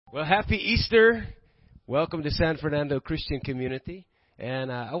Well, happy Easter. Welcome to San Fernando Christian Community. And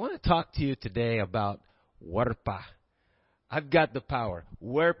I want to talk to you today about warpa. I've got the power.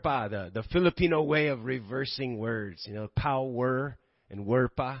 Warpa, the Filipino way of reversing words. You know, power and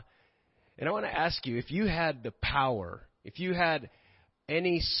warpa. And I want to ask you, if you had the power, if you had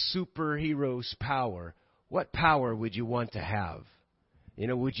any superhero's power, what power would you want to have? You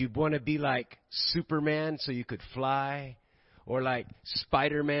know, would you want to be like Superman so you could fly? Or like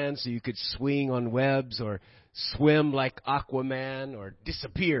Spider-Man so you could swing on webs, or swim like Aquaman, or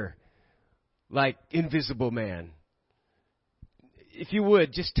disappear like Invisible Man. If you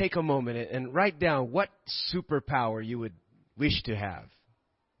would, just take a moment and write down what superpower you would wish to have.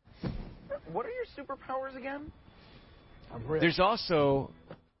 What are your superpowers again? There's also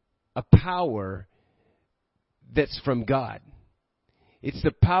a power that's from God. It's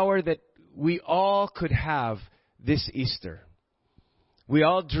the power that we all could have this Easter. We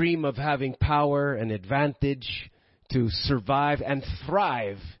all dream of having power and advantage to survive and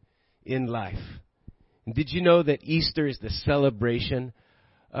thrive in life. And did you know that Easter is the celebration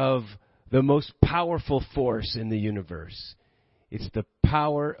of the most powerful force in the universe? It's the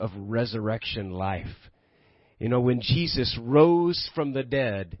power of resurrection life. You know, when Jesus rose from the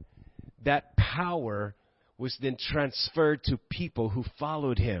dead, that power was then transferred to people who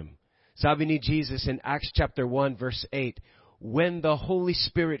followed him. Sabi ni Jesus in Acts chapter 1 verse 8, when the Holy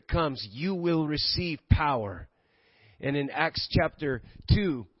Spirit comes, you will receive power. And in Acts chapter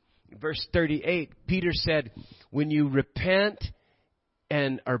 2 verse 38, Peter said, when you repent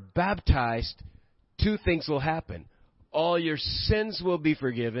and are baptized, two things will happen. All your sins will be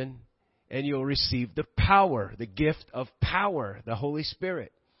forgiven, and you'll receive the power, the gift of power, the Holy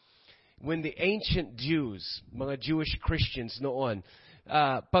Spirit. When the ancient Jews, mga Jewish Christians noon,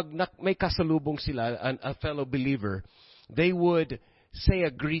 pag may kasalubong sila, a fellow believer, they would say a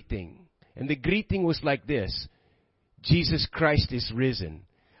greeting. And the greeting was like this: Jesus Christ is risen.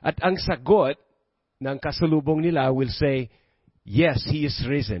 At ang sagot ng kasalubong nila will say, yes, He is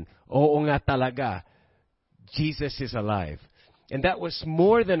risen. Oo nga talaga, Jesus is alive. And that was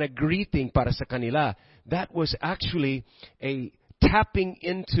more than a greeting para sa kanila. That was actually a tapping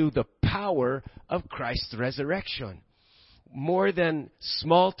into the power of Christ's resurrection. More than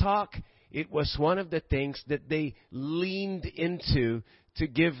small talk, it was one of the things that they leaned into to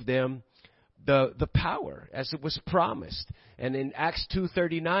give them the power, as it was promised. And in Acts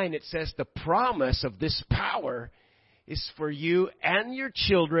 2:39, it says the promise of this power is for you and your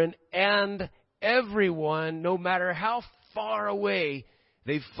children and everyone, no matter how far away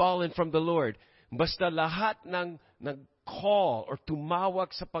they've fallen from the Lord. Basta lahat ng call or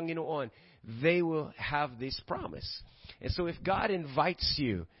tumawag sa Panginoon, they will have this promise. And so if God invites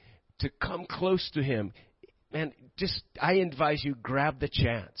you to come close to Him, and I advise you, grab the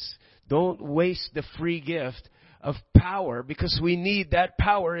chance. Don't waste the free gift of power, because we need that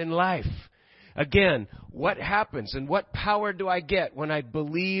power in life. Again, what happens and what power do I get when I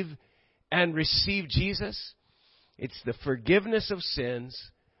believe and receive Jesus? It's the forgiveness of sins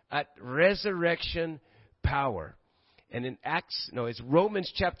at resurrection power. And it's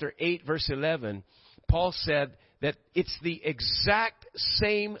Romans chapter 8 verse 11. Paul said that it's the exact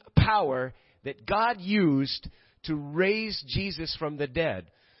same power that God used to raise Jesus from the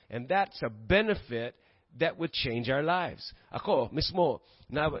dead. And that's a benefit that would change our lives. Ako, mismo,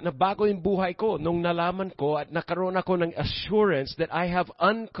 nabago yung buhay ko nung nalaman ko at nakaroon ako ng assurance that I have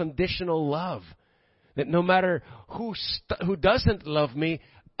unconditional love. That no matter who doesn't love me,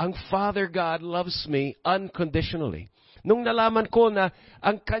 ang Father God loves me unconditionally. Nung nalaman ko na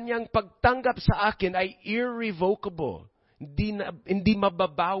ang kanyang pagtanggap sa akin ay irrevocable, hindi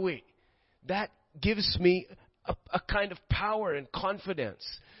mababawi, that gives me a kind of power and confidence.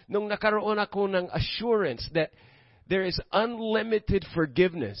 Nung nakaroon ako ng assurance that there is unlimited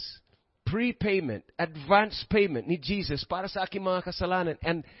forgiveness, prepayment, advance payment ni Jesus para sa aking mga kasalanan,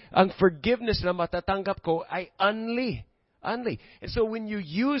 and ang forgiveness na matatanggap ko ay unli. And so when you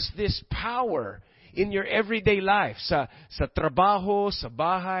use this power in your everyday life, sa trabaho, sa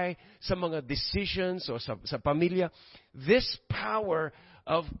bahay, sa mga decisions, o sa pamilya, this power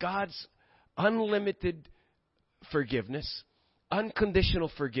of God's unlimited forgiveness,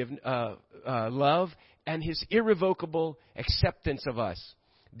 unconditional love, and His irrevocable acceptance of us,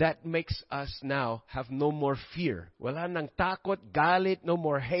 that makes us now have no more fear. Wala nang takot, galit, no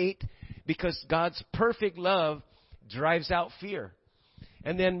more hate, because God's perfect love drives out fear.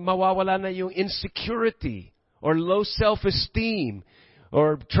 And then mawawala na yung insecurity or low self-esteem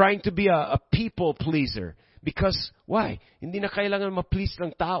or trying to be a people pleaser. Because, why? Hindi na kailangan ma-please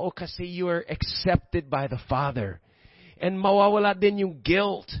ng tao kasi you are accepted by the Father. And mawawala din yung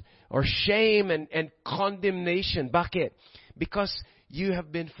guilt or shame and condemnation. Bakit? Because you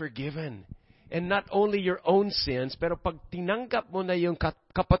have been forgiven. And not only your own sins, pero pag tinanggap mo na yung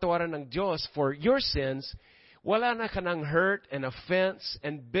kapatawaran ng Diyos for your sins, wala na ka ng hurt and offense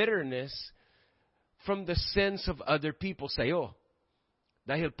and bitterness from the sins of other people sa'yo.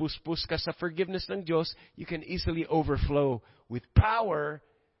 Dahil puspus ka sa forgiveness ng Diyos, you can easily overflow with power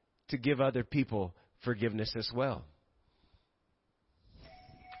to give other people forgiveness as well.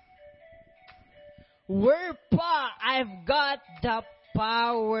 Werpa, I've got the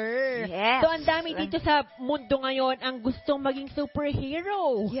power. Yes. So, ang dami dito sa mundo ngayon ang gustong maging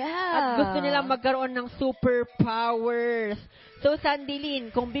superhero. Yeah. At gusto nilang magkaroon ng superpowers. So,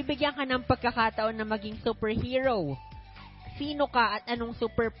 Sandilin, kung bibigyan ka ng pagkakataon na maging superhero, sino ka at anong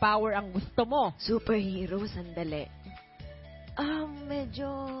superpower ang gusto mo? Superhero, sandali. Medyo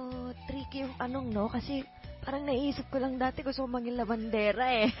tricky yung tanong, no? Kasi parang naisip ko lang dati gusto ko maging labandera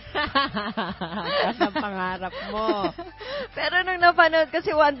eh. Ang pangarap mo. Pero nung napanood ko si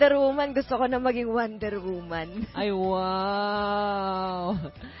Wonder Woman, gusto ko na maging Wonder Woman. Ay, wow.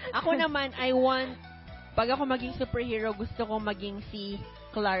 Ako naman, pag ako maging superhero, gusto ko maging si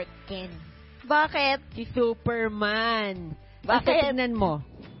Clark Kent. Bakit? Si Superman. Bakit? Kasi tignan mo.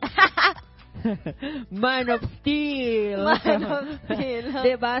 Man of Steel. Man of Steel.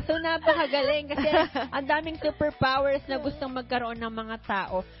 Diba? So, napakagaling kasi ang daming superpowers na gustong magkaroon ng mga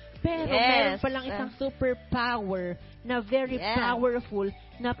tao. Pero meron palang isang superpower na very powerful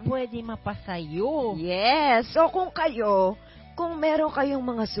na pwede mapasayo. Yes. So, kung meron kayong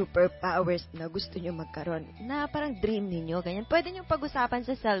mga superpowers na gusto nyo magkaroon, na parang dream ninyo, ganyan, pwede nyo pag-usapan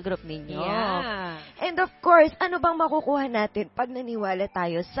sa cell group ninyo. Yeah. And of course, ano bang makukuha natin pag naniwala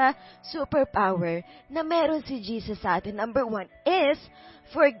tayo sa superpower na meron si Jesus sa atin? Number 1 is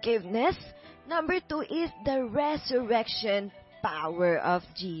forgiveness. Number 2 is the resurrection power of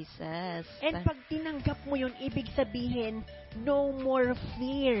Jesus. And pag tinanggap mo yun, ibig sabihin, no more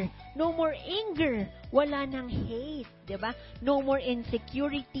fear, no more anger, wala nang hate, diba? No more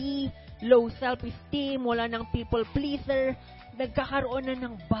insecurity, low self-esteem, wala nang people pleaser, nagkakaroon na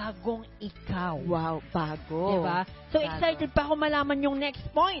ng bagong ikaw. Wow, bago. Diba? So, Bago. excited pa ako malaman yung next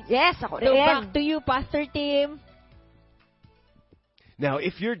point. Yes, ako So, rin. back to you, Pastor Tim. Now,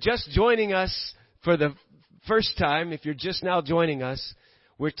 if you're just joining us for the first time, if you're just now joining us,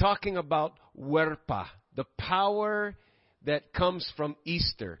 we're talking about Werpa, the power that comes from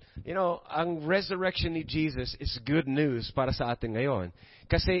Easter. You know, ang resurrection ni Jesus is good news para sa atin ngayon.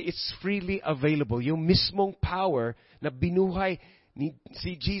 Kasi it's freely available. Yung mismong power na binuhay ni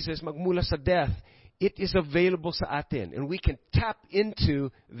si Jesus magmula sa death, it is available sa atin. And we can tap into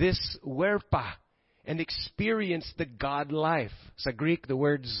this Werpa and experience the God life. Sa Greek, the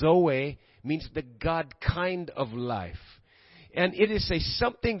word Zoe means the God kind of life. And it is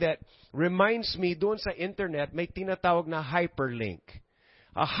something that reminds me, doon sa internet, may tinatawag na hyperlink.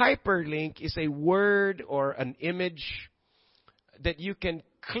 A hyperlink is a word or an image that you can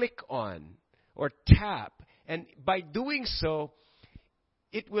click on or tap. And by doing so,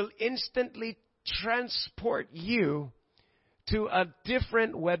 it will instantly transport you to a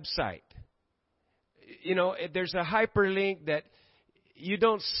different website. You know, there's a hyperlink that you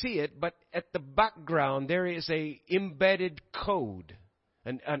don't see it, but at the background there is a embedded code,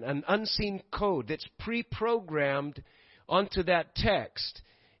 an unseen code that's pre-programmed onto that text.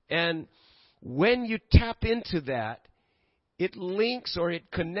 And when you tap into that, it links or it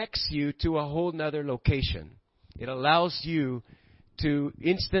connects you to a whole nother location. It allows you to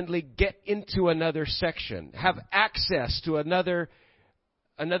instantly get into another section, have access to another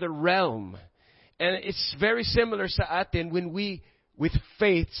realm. And it's very similar sa atin when we, with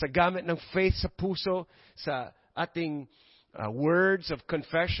faith, sa gamit ng faith sa puso, sa ating words of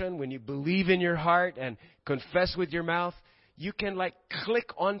confession, when you believe in your heart and confess with your mouth, you can like click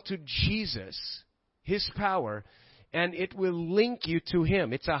onto Jesus, His power, and it will link you to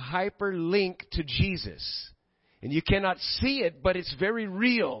Him. It's a hyperlink to Jesus. And you cannot see it, but it's very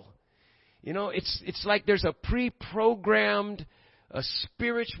real. You know, it's like there's a pre-programmed, a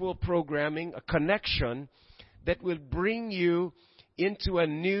spiritual programming, a connection that will bring you into a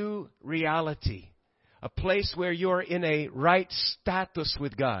new reality. A place where you're in a right status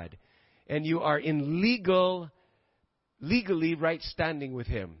with God. And you are in legally right standing with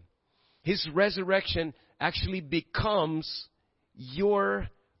Him. His resurrection actually becomes your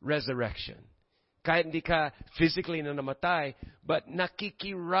resurrection. Kahit hindi ka physically na namatay, but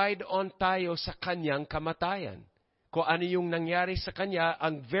nakiki-ride on tayo sa Kanyang kamatayan. Kung ano yung nangyari sa Kanya,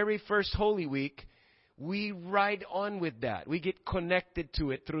 ang very first Holy Week, we ride on with that. We get connected to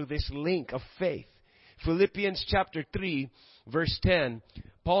it through this link of faith. Philippians chapter 3, verse 10,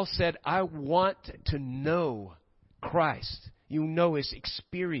 Paul said, I want to know Christ. You know his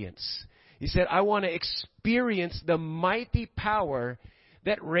experience. He said, I want to experience the mighty power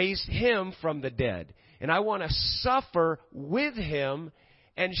that raised him from the dead. And I want to suffer with him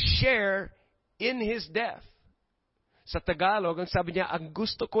and share in his death. Sa Tagalog, ang sabi niya, ang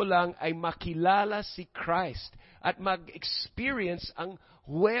gusto ko lang ay makilala si Christ at mag-experience ang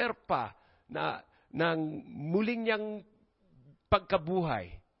huwerpa ng muling niyang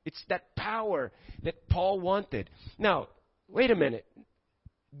pagkabuhay. It's that power that Paul wanted. Now, wait a minute.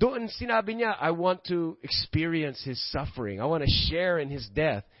 Doon sinabi niya, I want to experience his suffering. I want to share in his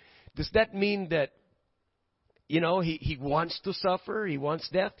death. Does that mean that, he wants to suffer? He wants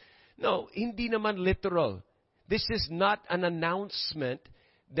death? No, hindi naman literal. This is not an announcement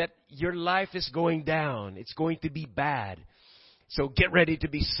that your life is going down. It's going to be bad. So get ready to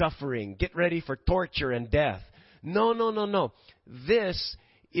be suffering. Get ready for torture and death. No. This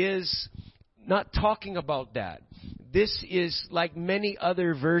is not talking about that. This is like many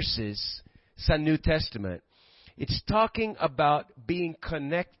other verses sa New Testament. It's talking about being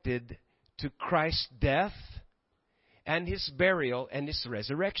connected to Christ's death and his burial and his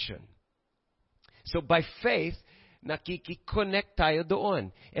resurrection. So by faith, nakikiconnect tayo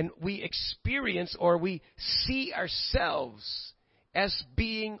doon. And we experience or we see ourselves as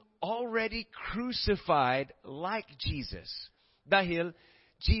being already crucified like Jesus. Dahil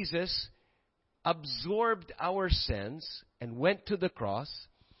Jesus absorbed our sins and went to the cross.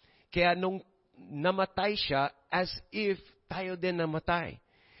 Kaya nung namatay siya, as if tayo din namatay.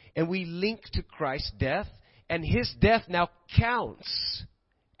 And we link to Christ's death, and his death now counts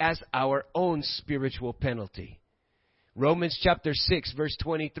as our own spiritual penalty. Romans chapter 6, verse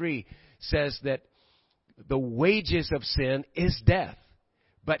 23 says that the wages of sin is death.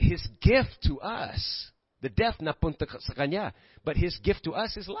 But his gift to us, the death na punta sa kanya, but his gift to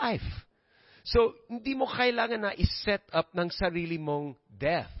us is life. So, hindi mo kailangan na iset up ng sarili mong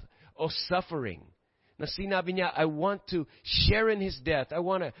death o suffering. Na sinabi niya, I want to share in his death. I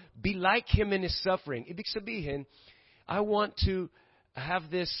want to be like him in his suffering. Ibig sabihin, I want to have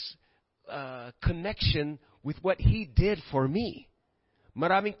this connection with what he did for me.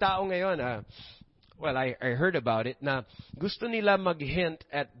 Maraming tao ngayon, I heard about it, na gusto nila mag-hint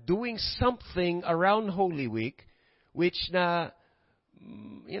at doing something around Holy Week which na,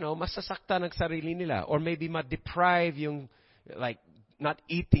 masasakta ng sarili nila. Or maybe ma-deprive yung, like, not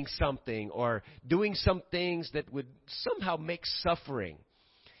eating something or doing some things that would somehow make suffering.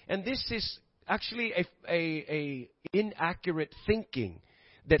 And this is actually a inaccurate thinking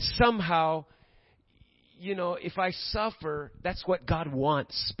that somehow, if I suffer, that's what God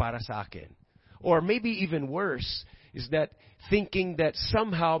wants para sa akin. Or maybe even worse is that thinking that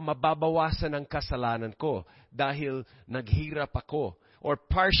somehow mababawasan ang kasalanan ko dahil naghirap ako. Or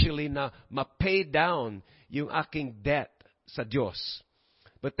partially na ma-pay down yung aking debt sa Diyos.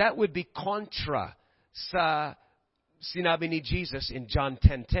 But that would be contra sa sinabi ni Jesus in John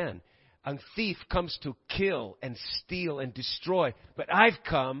 10:10. Ang thief comes to kill and steal and destroy. But I've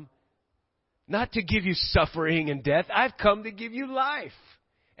come not to give you suffering and death. I've come to give you life.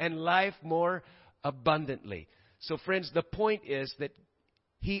 And life more abundantly. So friends, the point is that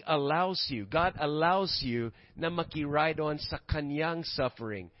He allows you, God allows you na makiride on sa kanyang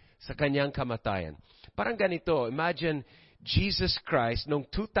suffering, sa kanyang kamatayan. Parang ganito, imagine Jesus Christ, nung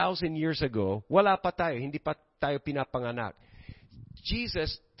 2,000 years ago, wala pa tayo, hindi pa tayo pinapanganak.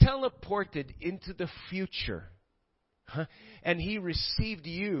 Jesus teleported into the future. And He received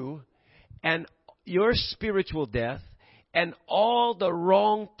you and your spiritual death and all the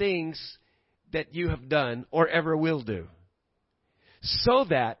wrong things that you have done or ever will do. So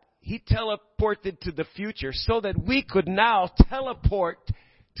that He teleported to the future so that we could now teleport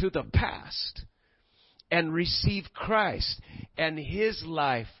to the past and receive Christ and His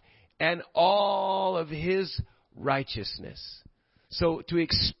life and all of His righteousness. So to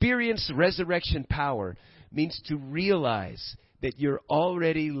experience resurrection power means to realize that you're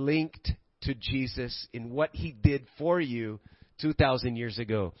already linked to Jesus in what He did for you 2,000 years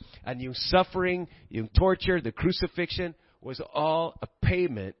ago. And yung suffering, yung torture, the crucifixion was all a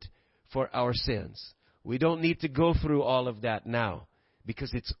payment for our sins. We don't need to go through all of that now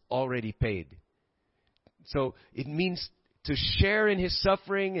because it's already paid. So it means to share in His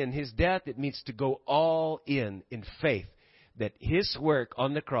suffering and His death. It means to go all in faith that His work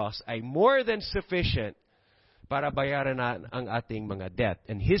on the cross ay more than sufficient para bayaran na ang ating mga debt.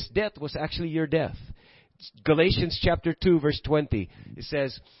 And His death was actually your death. Galatians chapter 2 verse 20, it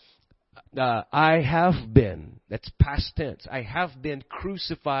says, I have been, that's past tense, I have been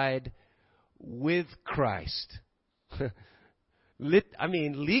crucified with Christ.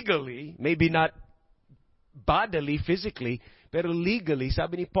 Legally, maybe not bodily, physically, pero legally,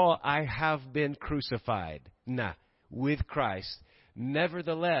 sabi ni Paul, I have been crucified with Christ.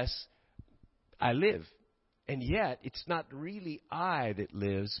 Nevertheless, I live. And yet, it's not really I that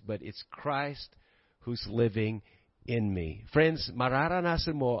lives, but it's Christ who's living in me. Friends,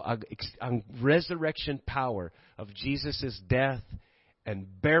 mararanasan mo ang resurrection power of Jesus' death and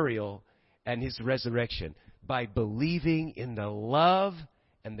burial and His resurrection by believing in the love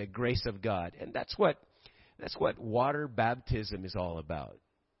and the grace of God. And that's what water baptism is all about.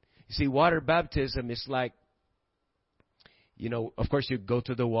 You see, water baptism is like, of course you go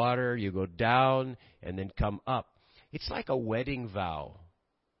to the water, you go down, and then come up. It's like a wedding vow.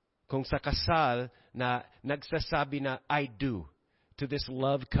 Kung sa kasal na nagsasabi na, I do, to this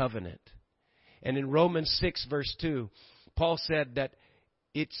love covenant. And in Romans 6 verse 2, Paul said that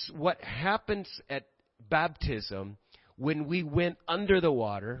it's what happens at baptism when we went under the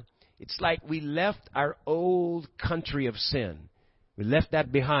water. It's like we left our old country of sin. We left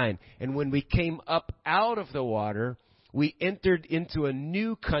that behind. And when we came up out of the water, we entered into a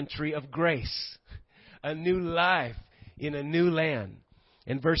new country of grace, a new life in a new land.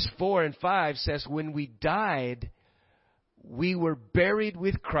 And verse 4 and 5 says, when we died, we were buried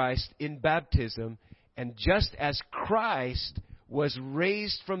with Christ in baptism, and just as Christ was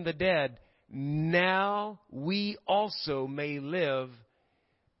raised from the dead, now we also may live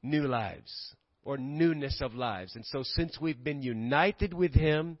new lives, or newness of lives. And so since we've been united with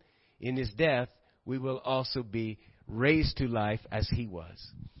Him in His death, we will also be raised to life as He was.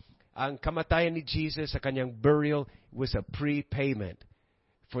 Ang kamatayan ni Jesus sa kanyang burial was a prepayment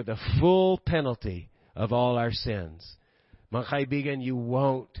for the full penalty of all our sins. Mga kaibigan, you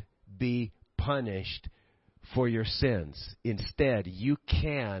won't be punished for your sins. Instead, you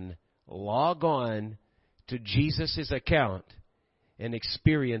can log on to Jesus' account and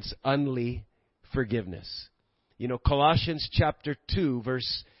experience only forgiveness. Colossians chapter 2,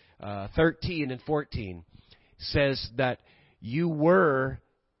 verse 13 and 14 says that you were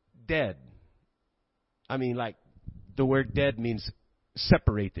dead. The word dead means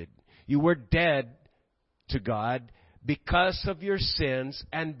separated. You were dead to God because of your sins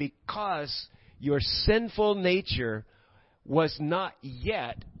and because your sinful nature was not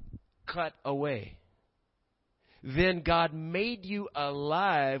yet cut away. Then God made you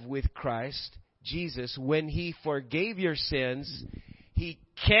alive with Christ Jesus when He forgave your sins. He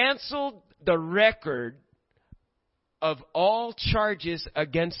canceled the record of all charges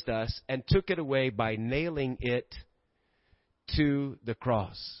against us and took it away by nailing it to the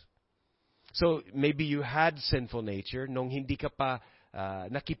cross. So maybe you had sinful nature nung hindi ka pa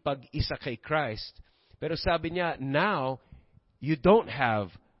nakipag-isa kay Christ. Pero sabi niya, now you don't have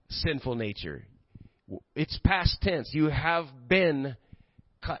sinful nature. It's past tense. You have been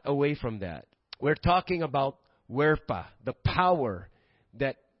cut away from that. We're talking about werpa, the power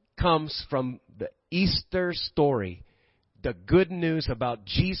that comes from the Easter story, the good news about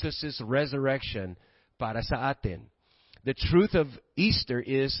Jesus' resurrection para sa atin. The truth of Easter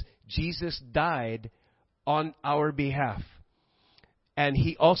is Jesus died on our behalf. And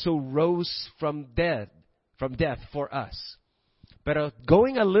He also rose from death for us. But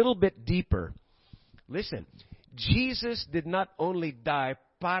going a little bit deeper, listen, Jesus did not only die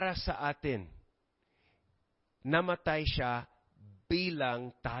para sa atin. Namatay siya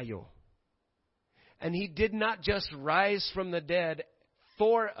bilang tayo. And He did not just rise from the dead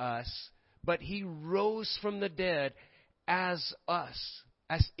for us, but He rose from the dead as us,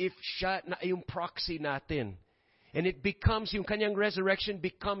 as if siya na yung proxy natin. And it becomes, yung kanyang resurrection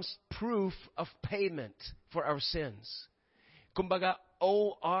becomes proof of payment for our sins. Kumbaga,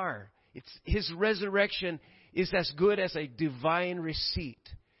 OR. His resurrection is as good as a divine receipt,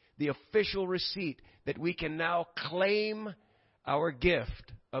 the official receipt that we can now claim our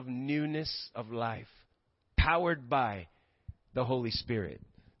gift of newness of life, powered by the Holy Spirit.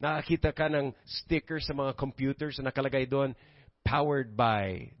 Nakakita ka ng sticker sa mga computers na nakalagay doon, powered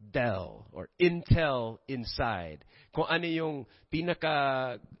by Dell or Intel inside. Kung ano yung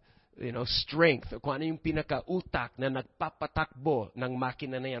pinaka strength, kung ano yung pinaka-utak na nagpapatakbo ng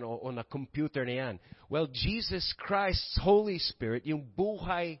makina na yan o na computer na yan. Well, Jesus Christ's Holy Spirit, yung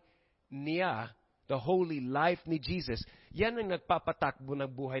buhay niya, the holy life ni Jesus, yan ang nagpapatakbo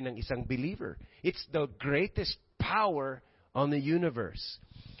ng buhay ng isang believer. It's the greatest power on the universe.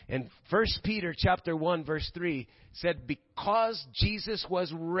 And 1 Peter chapter 1 verse 3 said, because Jesus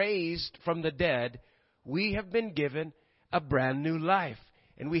was raised from the dead, we have been given a brand new life.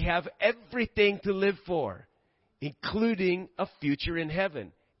 And we have everything to live for, including a future in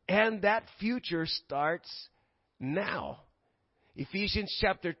heaven. And that future starts now. Ephesians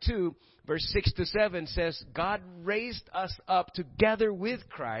chapter 2, verse 6 to 7 says, God raised us up together with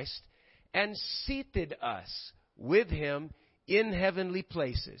Christ and seated us with Him in heavenly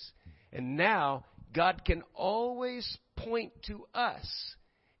places. And now, God can always point to us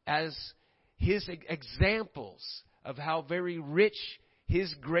as His examples of how very rich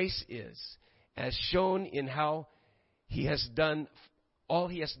His grace is, as shown in how He has done, all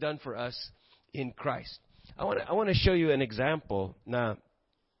He has done for us in Christ. I want to show you an example. Na,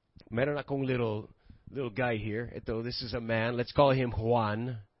 meron akong little guy here. Ito, this is a man. Let's call him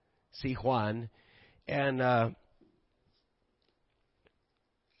Juan. Si Juan. And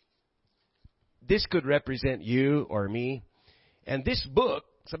this could represent you or me. And this book,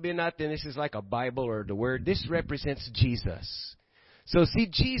 sabihin natin, this is like a Bible or the Word. This represents Jesus. So see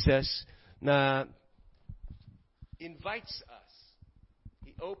Jesus na invites us.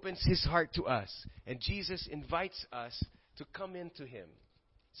 He opens His heart to us. And Jesus invites us to come into Him.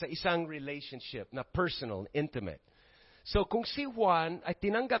 Sa isang relationship na personal, intimate. So kung si Juan ay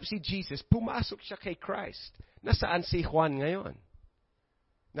tinanggap si Jesus, pumasok siya kay Christ. Nasaan si Juan ngayon?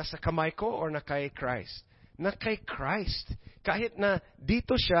 Nasa kamay ko or na kay Christ? Na kay Christ. Kahit na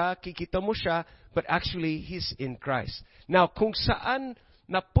dito siya, kikita mo siya, but actually, He's in Christ. Now, kung saan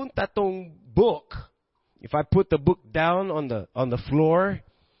napunta tong book, if I put the book down on the floor,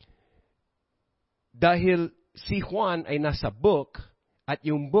 dahil si Juan ay nasa book, at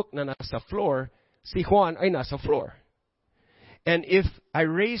yung book na nasa floor, si Juan ay nasa floor. And if I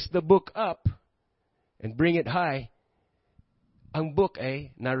raise the book up and bring it high, ang book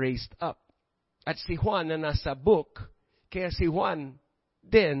ay na-raised up. At si Juan na nasa book, kaya si Juan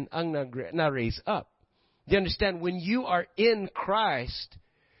din ang na-raise up. Do you understand? When you are in Christ,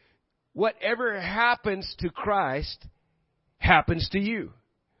 whatever happens to Christ happens to you.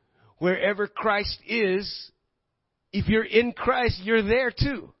 Wherever Christ is, if you're in Christ, you're there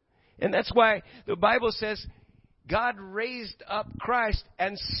too. And that's why the Bible says God raised up Christ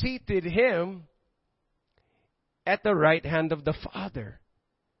and seated Him at the right hand of the Father.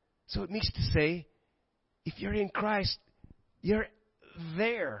 So it means to say, if you're in Christ, you're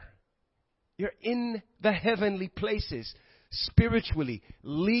there. You're in the heavenly places. Spiritually,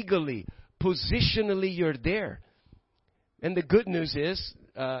 legally, positionally, you're there. And the good news is,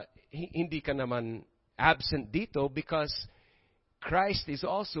 hindi ka naman absent dito because Christ is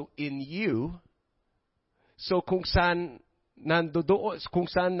also in you. So kung saan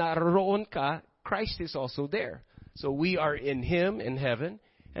naroon ka, Christ is also there. So we are in Him in heaven,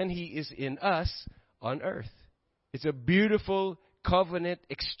 and He is in us on earth. It's a beautiful covenant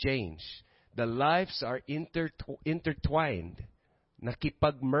exchange. The lives are intertwined.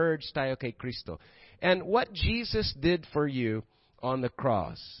 Nakipag-merge tayo kay Kristo. And what Jesus did for you on the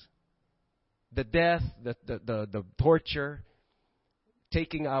cross, the death, the torture,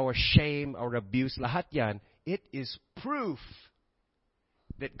 taking our shame, our abuse, lahat yan, it is proof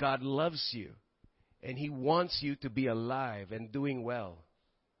that God loves you. And He wants you to be alive and doing well.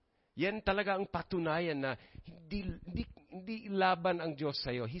 Yan talaga ang patunayan na hindi laban ang Diyos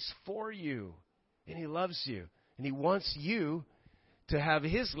sa'yo. He's for you. And He loves you. And He wants you to have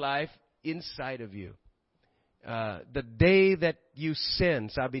His life inside of you. The day that you sin,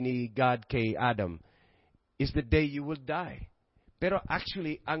 sabi ni God kay Adam, is the day you will die. Pero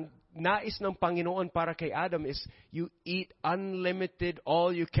actually, ang nais ng Panginoon para kay Adam is you eat unlimited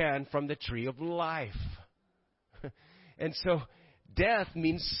all you can from the tree of life. And so, death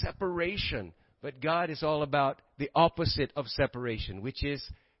means separation. But God is all about the opposite of separation, which is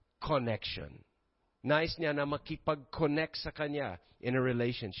connection. Nais niya na makipag-connect sa Kanya in a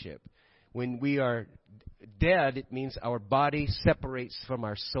relationship. When we are dead, it means our body separates from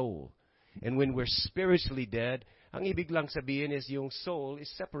our soul. And when we're spiritually dead, ang ibig lang sabihin is yung soul is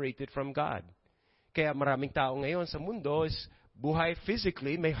separated from God. Kaya maraming tao ngayon sa mundo is buhay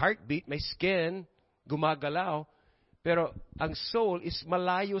physically, may heartbeat, may skin, gumagalaw, pero ang soul is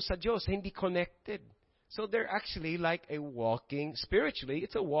malayo sa Diyos, hindi connected. So they're actually like a walking, spiritually,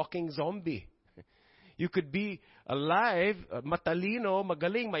 it's a walking zombie. You could be alive, matalino,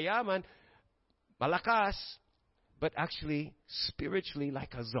 magaling, mayaman, malakas, but actually spiritually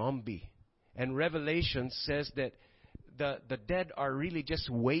like a zombie. And Revelation says that the dead are really just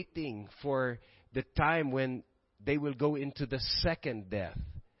waiting for the time when they will go into the second death.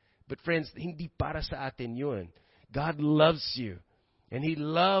 But friends, hindi para sa atin yun. God loves you. And He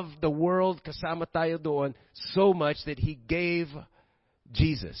loved the world, kasama tayo doon, so much that He gave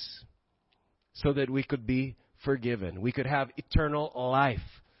Jesus so that we could be forgiven. We could have eternal life.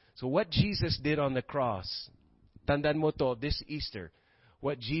 So what Jesus did on the cross, tandaan mo to, this Easter,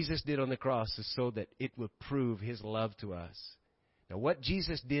 what Jesus did on the cross is so that it will prove His love to us. Now, what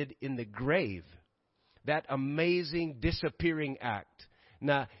Jesus did in the grave, that amazing disappearing act.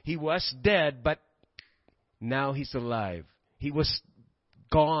 Now, He was dead, but now He's alive. He was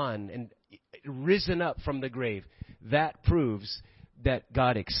gone and risen up from the grave. That proves that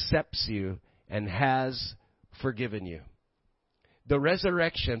God accepts you and has forgiven you. The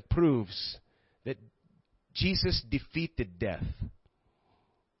resurrection proves that Jesus defeated death.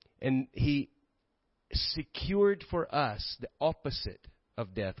 And He secured for us the opposite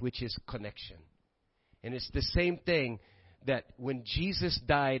of death, which is connection. And it's the same thing that when Jesus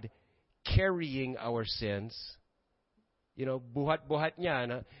died carrying our sins, buhat-buhat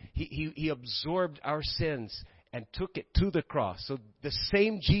niya, he absorbed our sins and took it to the cross. So the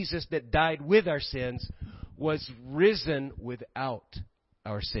same Jesus that died with our sins was risen without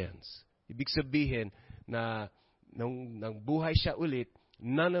our sins. Ibig sabihin na nang buhay siya ulit,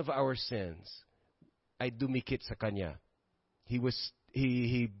 none of our sins ay dumikit sa Kanya.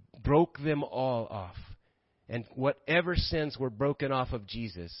 He broke them all off. And whatever sins were broken off of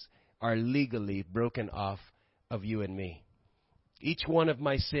Jesus are legally broken off of you and me. Each one of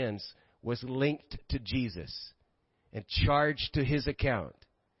my sins was linked to Jesus and charged to His account.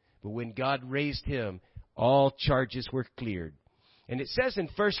 But when God raised Him, all charges were cleared. And it says in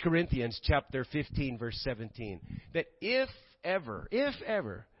 1 Corinthians chapter 15, verse 17, that if ever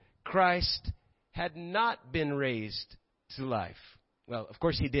Christ had not been raised to life, well, of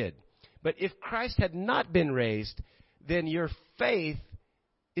course He did. But if Christ had not been raised, then your faith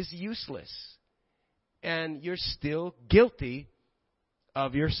is useless. And you're still guilty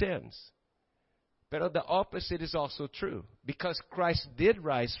of your sins. But the opposite is also true. Because Christ did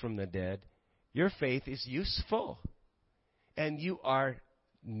rise from the dead, your faith is useful. And you are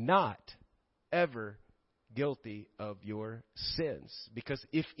not ever guilty of your sins. Because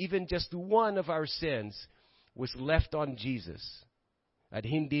if even just one of our sins was left on Jesus, at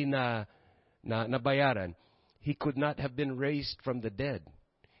hindi na nabayaran, He could not have been raised from the dead.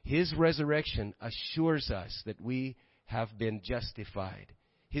 His resurrection assures us that we have been justified.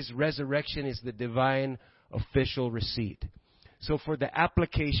 His resurrection is the divine official receipt. So for the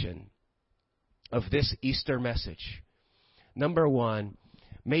application of this Easter message, number one,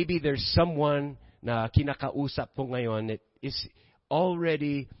 maybe there's someone na kinakausap po ngayon that is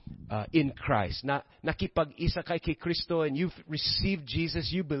already in Christ. Nakipag-isa kay Kristo and you've received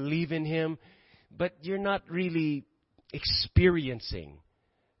Jesus, you believe in Him, but you're not really experiencing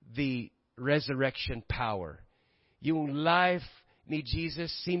the resurrection power. Yung life ni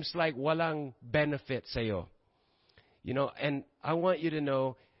Jesus seems like walang benefit sa'yo. And I want you to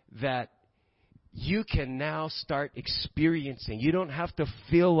know that you can now start experiencing. You don't have to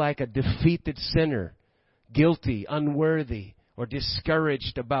feel like a defeated sinner, guilty, unworthy, or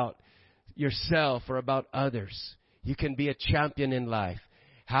discouraged about yourself or about others. You can be a champion in life.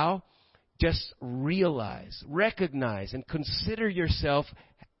 How? Just realize, recognize, and consider yourself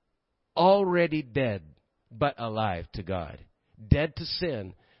already dead, but alive to God. Dead to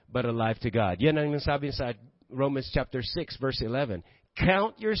sin, but alive to God. Yan ang nasabi sa Romans chapter 6, verse 11.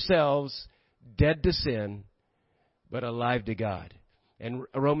 Count yourselves dead to sin, but alive to God. And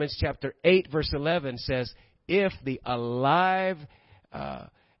Romans chapter 8, verse 11 says, if the alive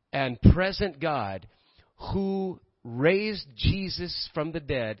and present God who raised Jesus from the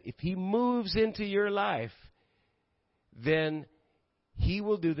dead, if He moves into your life, then He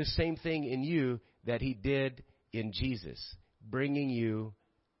will do the same thing in you that He did in Jesus, bringing you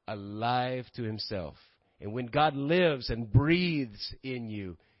alive to Himself. And when God lives and breathes in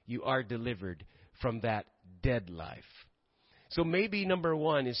you, you are delivered from that dead life. So maybe number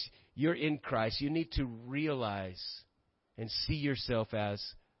one is you're in Christ. You need to realize and see yourself as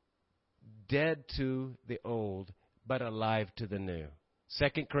dead to the old, but alive to the new.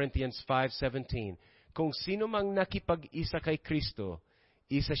 2 Corinthians 5:17. Kung sino mang nakipag-isa kay Kristo,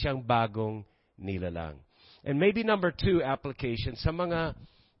 isa siyang bagong nilalang. And maybe number two application, sa mga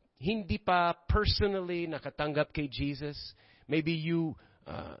hindi pa personally nakatanggap kay Jesus, maybe you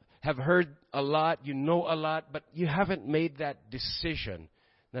have heard a lot, you know a lot, but you haven't made that decision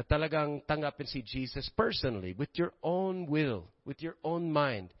na talagang tanggapin si Jesus personally, with your own will, with your own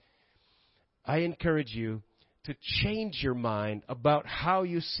mind. I encourage you to change your mind about how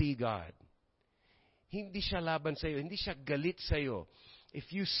you see God. Hindi siya laban sa'yo, hindi siya galit sa'yo.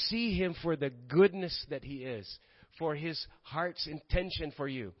 If you see Him for the goodness that He is, for His heart's intention for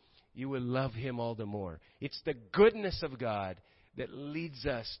you, you will love Him all the more. It's the goodness of God that leads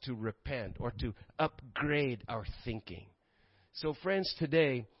us to repent or to upgrade our thinking. So friends,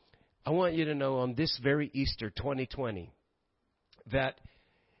 today, I want you to know on this very Easter 2020 that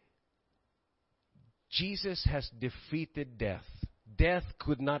Jesus has defeated death. Death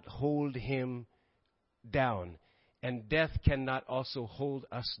could not hold him down, and death cannot also hold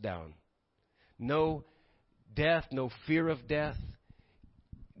us down. No death, no fear of death,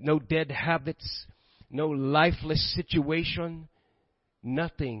 no dead habits, no lifeless situation.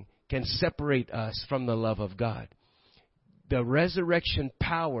 Nothing can separate us from the love of God. The resurrection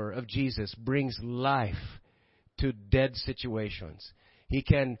power of Jesus brings life to dead situations. He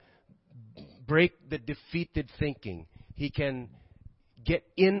can break the defeated thinking. He can get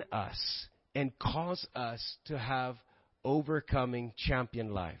in us and cause us to have overcoming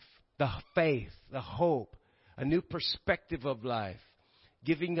champion life. The faith, the hope, a new perspective of life,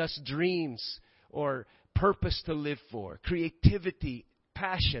 giving us dreams or purpose to live for, creativity,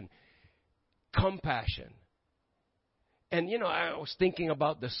 passion, compassion. And I was thinking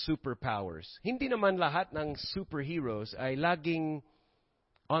about the superpowers. Hindi naman lahat ng superheroes ay laging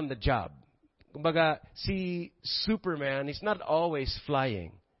on the job. Kumbaga, si Superman is not always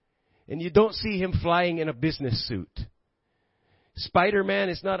flying. And you don't see him flying in a business suit. Spider-Man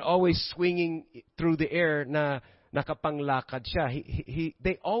is not always swinging through the air na nakapanglakad siya.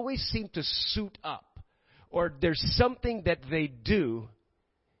 They always seem to suit up. Or there's something that they do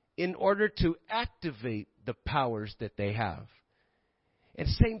in order to activate the powers that they have. And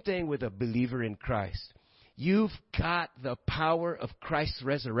same thing with a believer in Christ. You've got the power of Christ's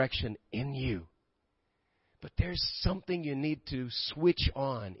resurrection in you. But there's something you need to switch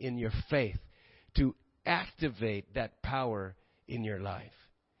on in your faith to activate that power in your life.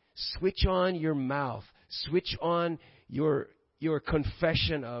 Switch on your mouth. Switch on your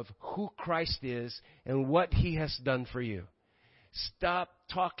confession of who Christ is and what He has done for you. Stop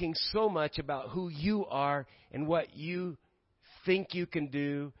talking so much about who you are and what you think you can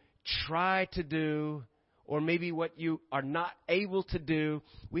do, try to do, or maybe what you are not able to do.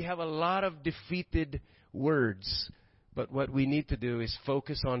 We have a lot of defeated words, but what we need to do is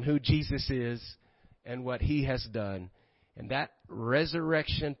focus on who Jesus is and what He has done. And that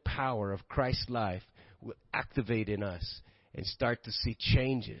resurrection power of Christ's life will activate in us and start to see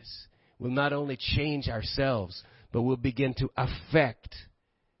changes. We'll not only change ourselves, but we'll begin to affect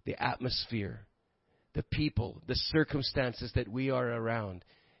the atmosphere, the people, the circumstances that we are around.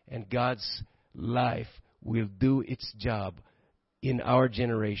 And God's life will do its job in our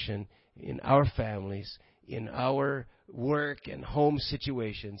generation, in our families, in our work and home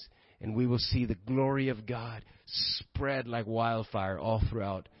situations. And we will see the glory of God spread like wildfire all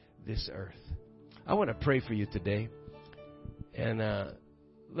throughout this earth. I want to pray for you today. And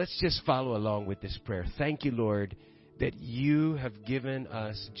let's just follow along with this prayer. Thank you, Lord, that you have given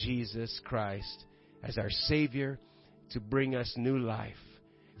us Jesus Christ as our Savior to bring us new life.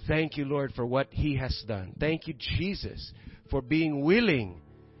 Thank you, Lord, for what He has done. Thank you, Jesus, for being willing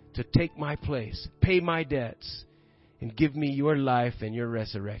to take my place, pay my debts, and give me your life and your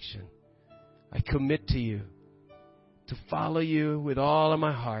resurrection. I commit to you to follow you with all of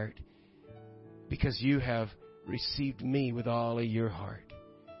my heart because you have received me with all of your heart.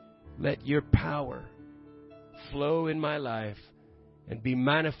 Let your power flow in my life and be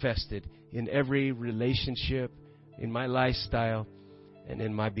manifested in every relationship, in my lifestyle, and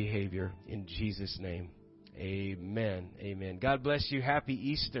in my behavior. In Jesus' name, amen. Amen. God bless you. Happy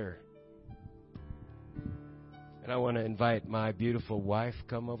Easter. And I want to invite my beautiful wife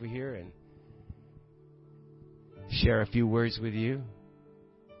come over here and share a few words with you.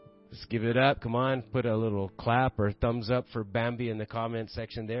 Let's give it up. Come on, put a little clap or thumbs up for Bambi in the comment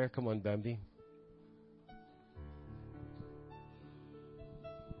section there. Come on, Bambi.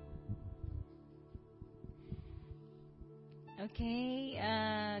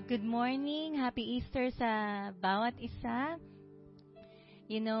 Okay, good morning. Happy Easter sa bawat isa.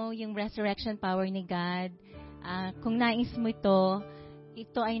 You know, yung resurrection power ni God, kung nais mo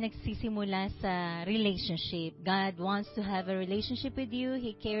ito ay nagsisimula sa relationship. God wants to have a relationship with you.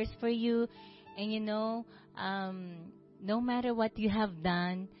 He cares for you. And you know, no matter what you have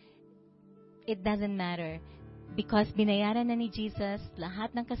done, it doesn't matter. Because binayaran na ni Jesus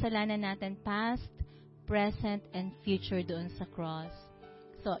lahat ng kasalanan natin, past, present, and future doon sa cross.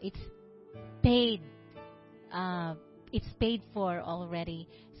 So, it's paid. It's paid for already.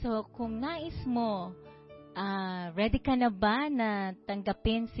 So, kung nais mo, ready ka na ba na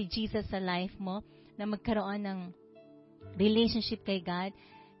tanggapin si Jesus sa life mo, na magkaroon ng relationship kay God?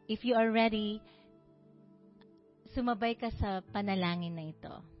 If you are ready, sumabay ka sa panalangin na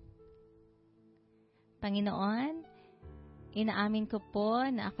ito. Panginoon, inaamin ko po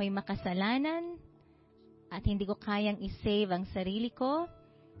na ako'y makasalanan at hindi ko kayang isave ang sarili ko.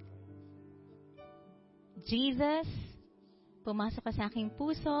 Jesus, pumasok ka sa aking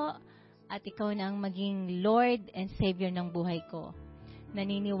puso at ikaw na ang maging Lord and Savior ng buhay ko.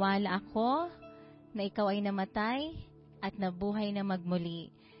 Naniniwala ako na ikaw ay namatay at nabuhay na magmuli.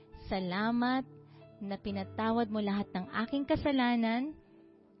 Salamat na pinatawad mo lahat ng aking kasalanan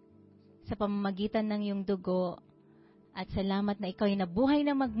sa pamamagitan ng iyong dugo. At salamat na ikaw ay nabuhay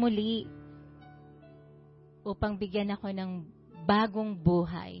na magmuli upang bigyan ako ng bagong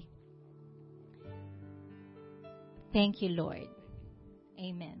buhay. Thank you, Lord.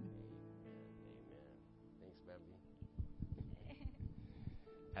 Amen. Thanks, Bambi.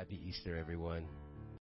 Happy Easter, everyone.